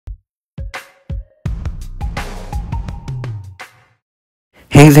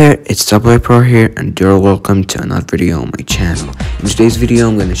Hey there, it's Subway Pro here and you're welcome to another video on my channel. In today's video,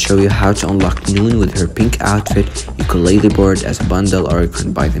 I'm going to show you how to unlock Noon with her pink outfit, ukulele board as a bundle, or you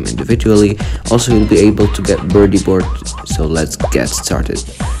can buy them individually. Also, you'll be able to get birdie board, so let's get started.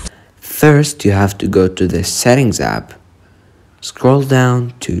 First, you have to go to the settings app, scroll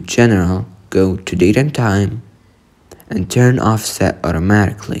down to general, go to date and time, and turn off set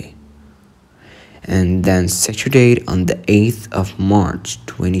automatically. And then set your date on the 8th of March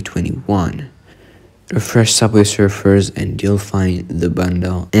 2021. Refresh Subway Surfers and you'll find the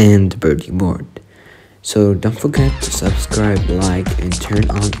bundle and the birdie board. So don't forget to subscribe, like, and turn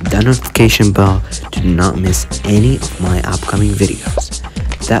on the notification bell to not miss any of my upcoming videos.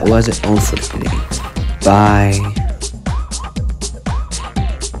 That was it all for today. Bye.